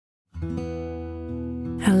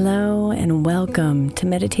Hello and welcome to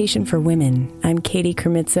Meditation for Women. I'm Katie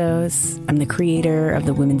Kremitzos. I'm the creator of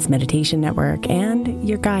the Women's Meditation Network and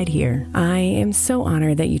your guide here. I am so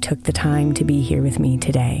honored that you took the time to be here with me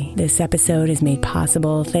today. This episode is made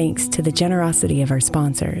possible thanks to the generosity of our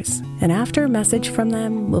sponsors. And after a message from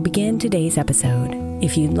them, we'll begin today's episode.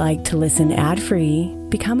 If you'd like to listen ad-free,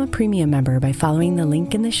 become a premium member by following the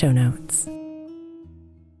link in the show notes.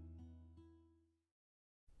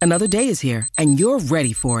 Another day is here, and you're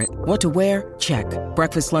ready for it. What to wear? Check.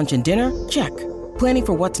 Breakfast, lunch, and dinner? Check. Planning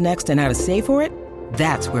for what's next and how to save for it?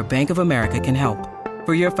 That's where Bank of America can help.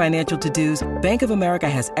 For your financial to-dos, Bank of America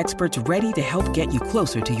has experts ready to help get you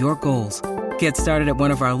closer to your goals. Get started at one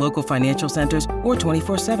of our local financial centers or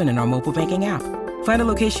 24/7 in our mobile banking app. Find a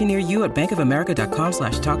location near you at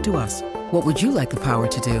bankofamerica.com/talktous. What would you like the power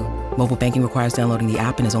to do? Mobile banking requires downloading the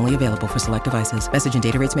app and is only available for select devices. Message and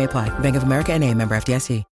data rates may apply. Bank of America N.A., member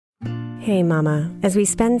FDIC. Hey Mama, as we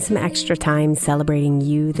spend some extra time celebrating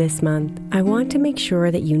you this month, I want to make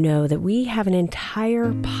sure that you know that we have an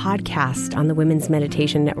entire podcast on the Women's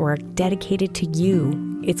Meditation Network dedicated to you.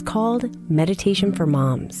 It's called Meditation for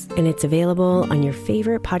Moms, and it's available on your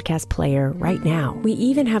favorite podcast player right now. We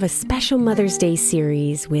even have a special Mother's Day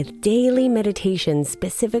series with daily meditations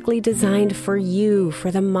specifically designed for you,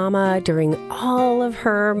 for the mama during all of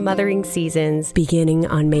her mothering seasons, beginning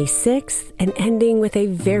on May 6th and ending with a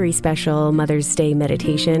very special Mother's Day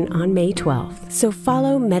meditation on May 12th. So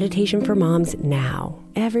follow Meditation for Moms now,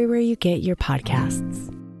 everywhere you get your podcasts.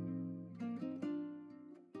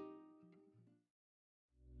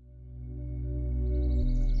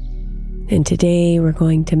 And today we're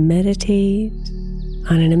going to meditate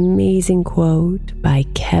on an amazing quote by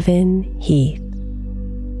Kevin Heath.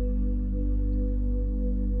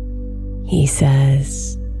 He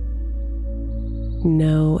says,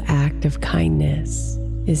 "No act of kindness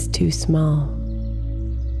is too small.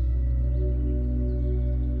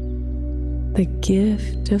 The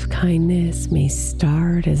gift of kindness may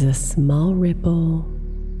start as a small ripple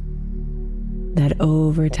that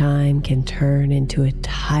over time can turn into a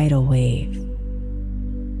tidal wave,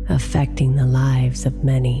 affecting the lives of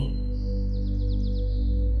many."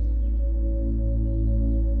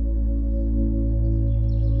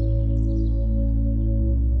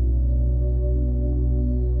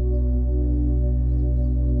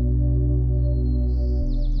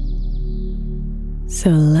 So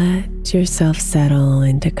let yourself settle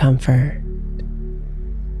into comfort,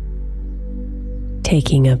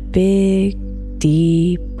 taking a big,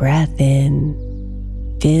 deep breath in,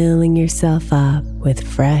 filling yourself up with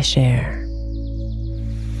fresh air.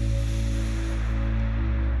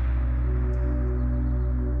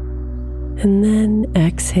 And then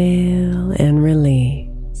exhale and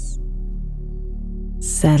release,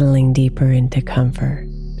 settling deeper into comfort.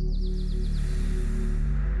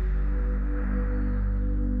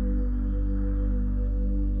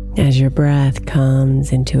 As your breath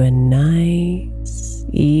comes into a nice,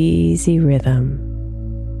 easy rhythm,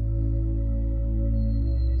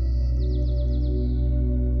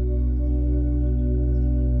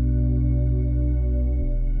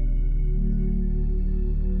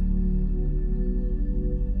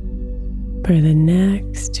 for the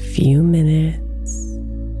next few minutes,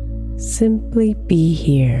 simply be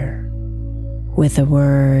here with the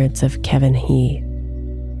words of Kevin Heath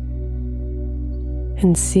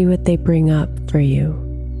and see what they bring up for you.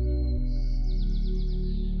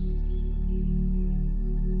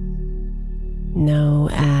 No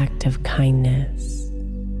act of kindness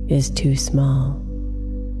is too small.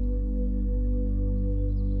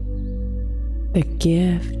 The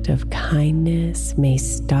gift of kindness may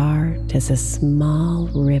start as a small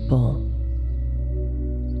ripple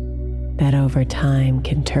that over time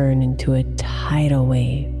can turn into a tidal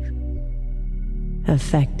wave,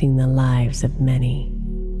 affecting the lives of many.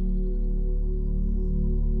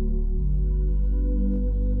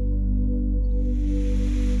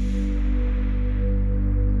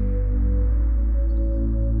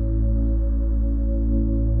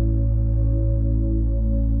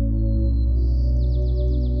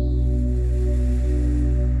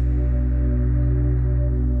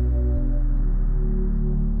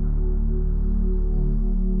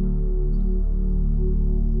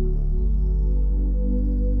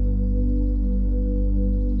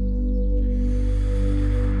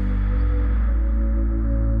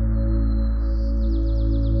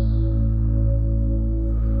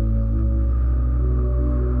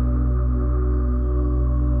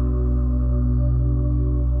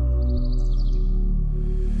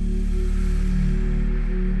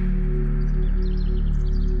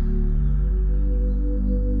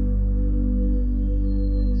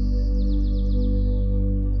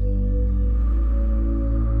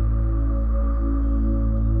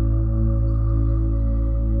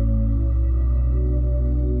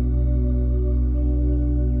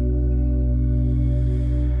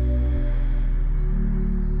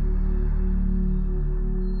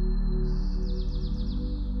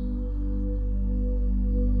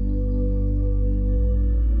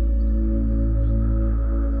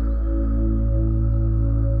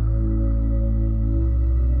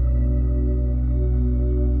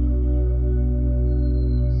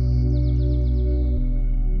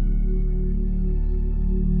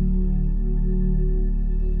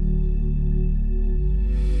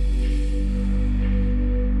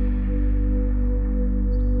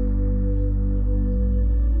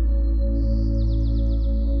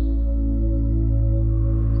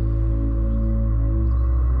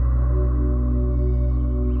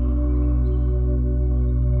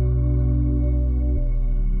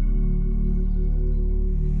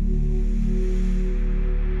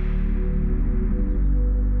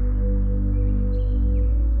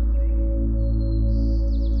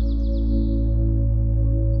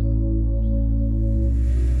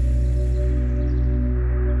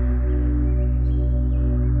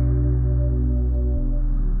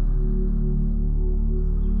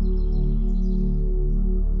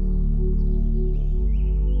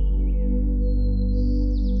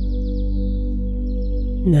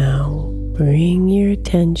 Now bring your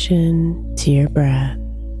attention to your breath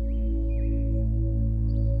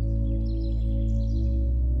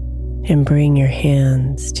and bring your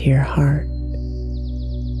hands to your heart.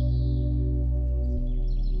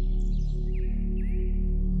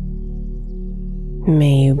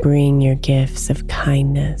 May you bring your gifts of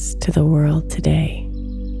kindness to the world today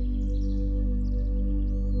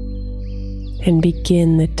and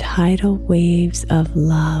begin the tidal waves of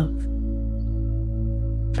love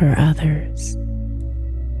for others.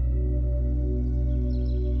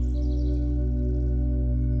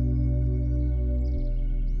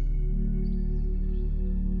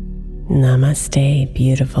 Namaste,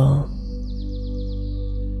 beautiful.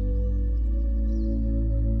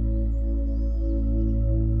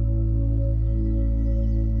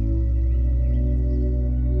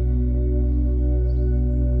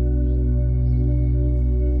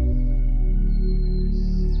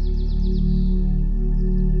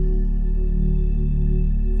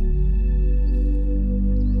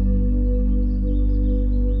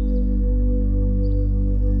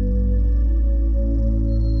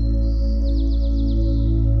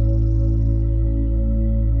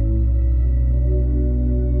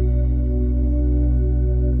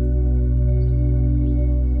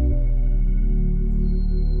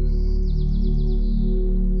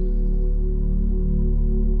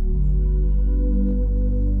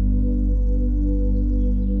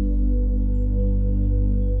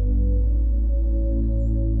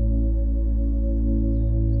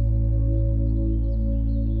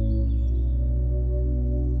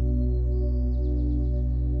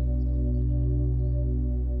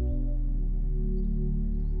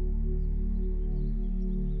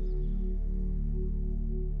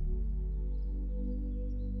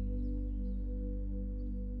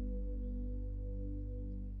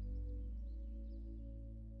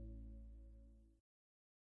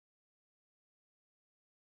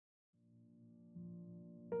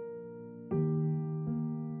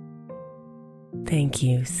 Thank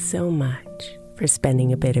you so much for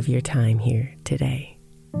spending a bit of your time here today.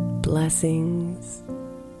 Blessings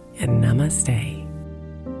and namaste.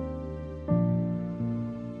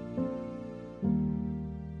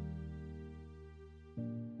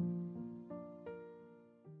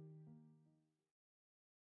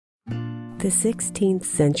 The 16th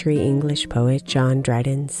century English poet John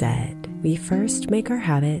Dryden said, "We first make our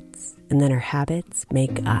habits, and then our habits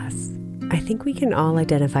make us." I think we can all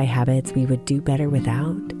identify habits we would do better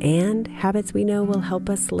without, and habits we know will help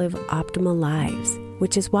us live optimal lives,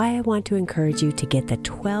 which is why I want to encourage you to get the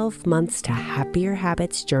 12 Months to Happier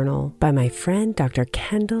Habits journal by my friend Dr.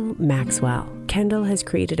 Kendall Maxwell. Kendall has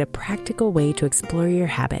created a practical way to explore your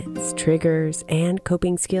habits, triggers, and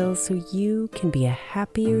coping skills so you can be a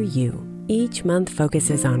happier you. Each month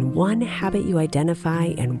focuses on one habit you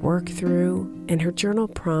identify and work through, and her journal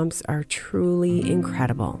prompts are truly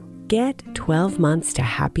incredible. Get 12 Months to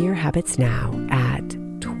Happier Habits now at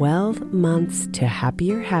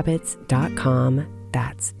 12monthstohappierhabits.com.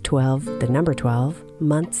 That's 12, the number 12,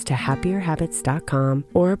 monthstohappierhabits.com,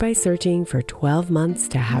 or by searching for 12 Months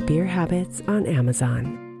to Happier Habits on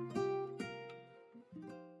Amazon.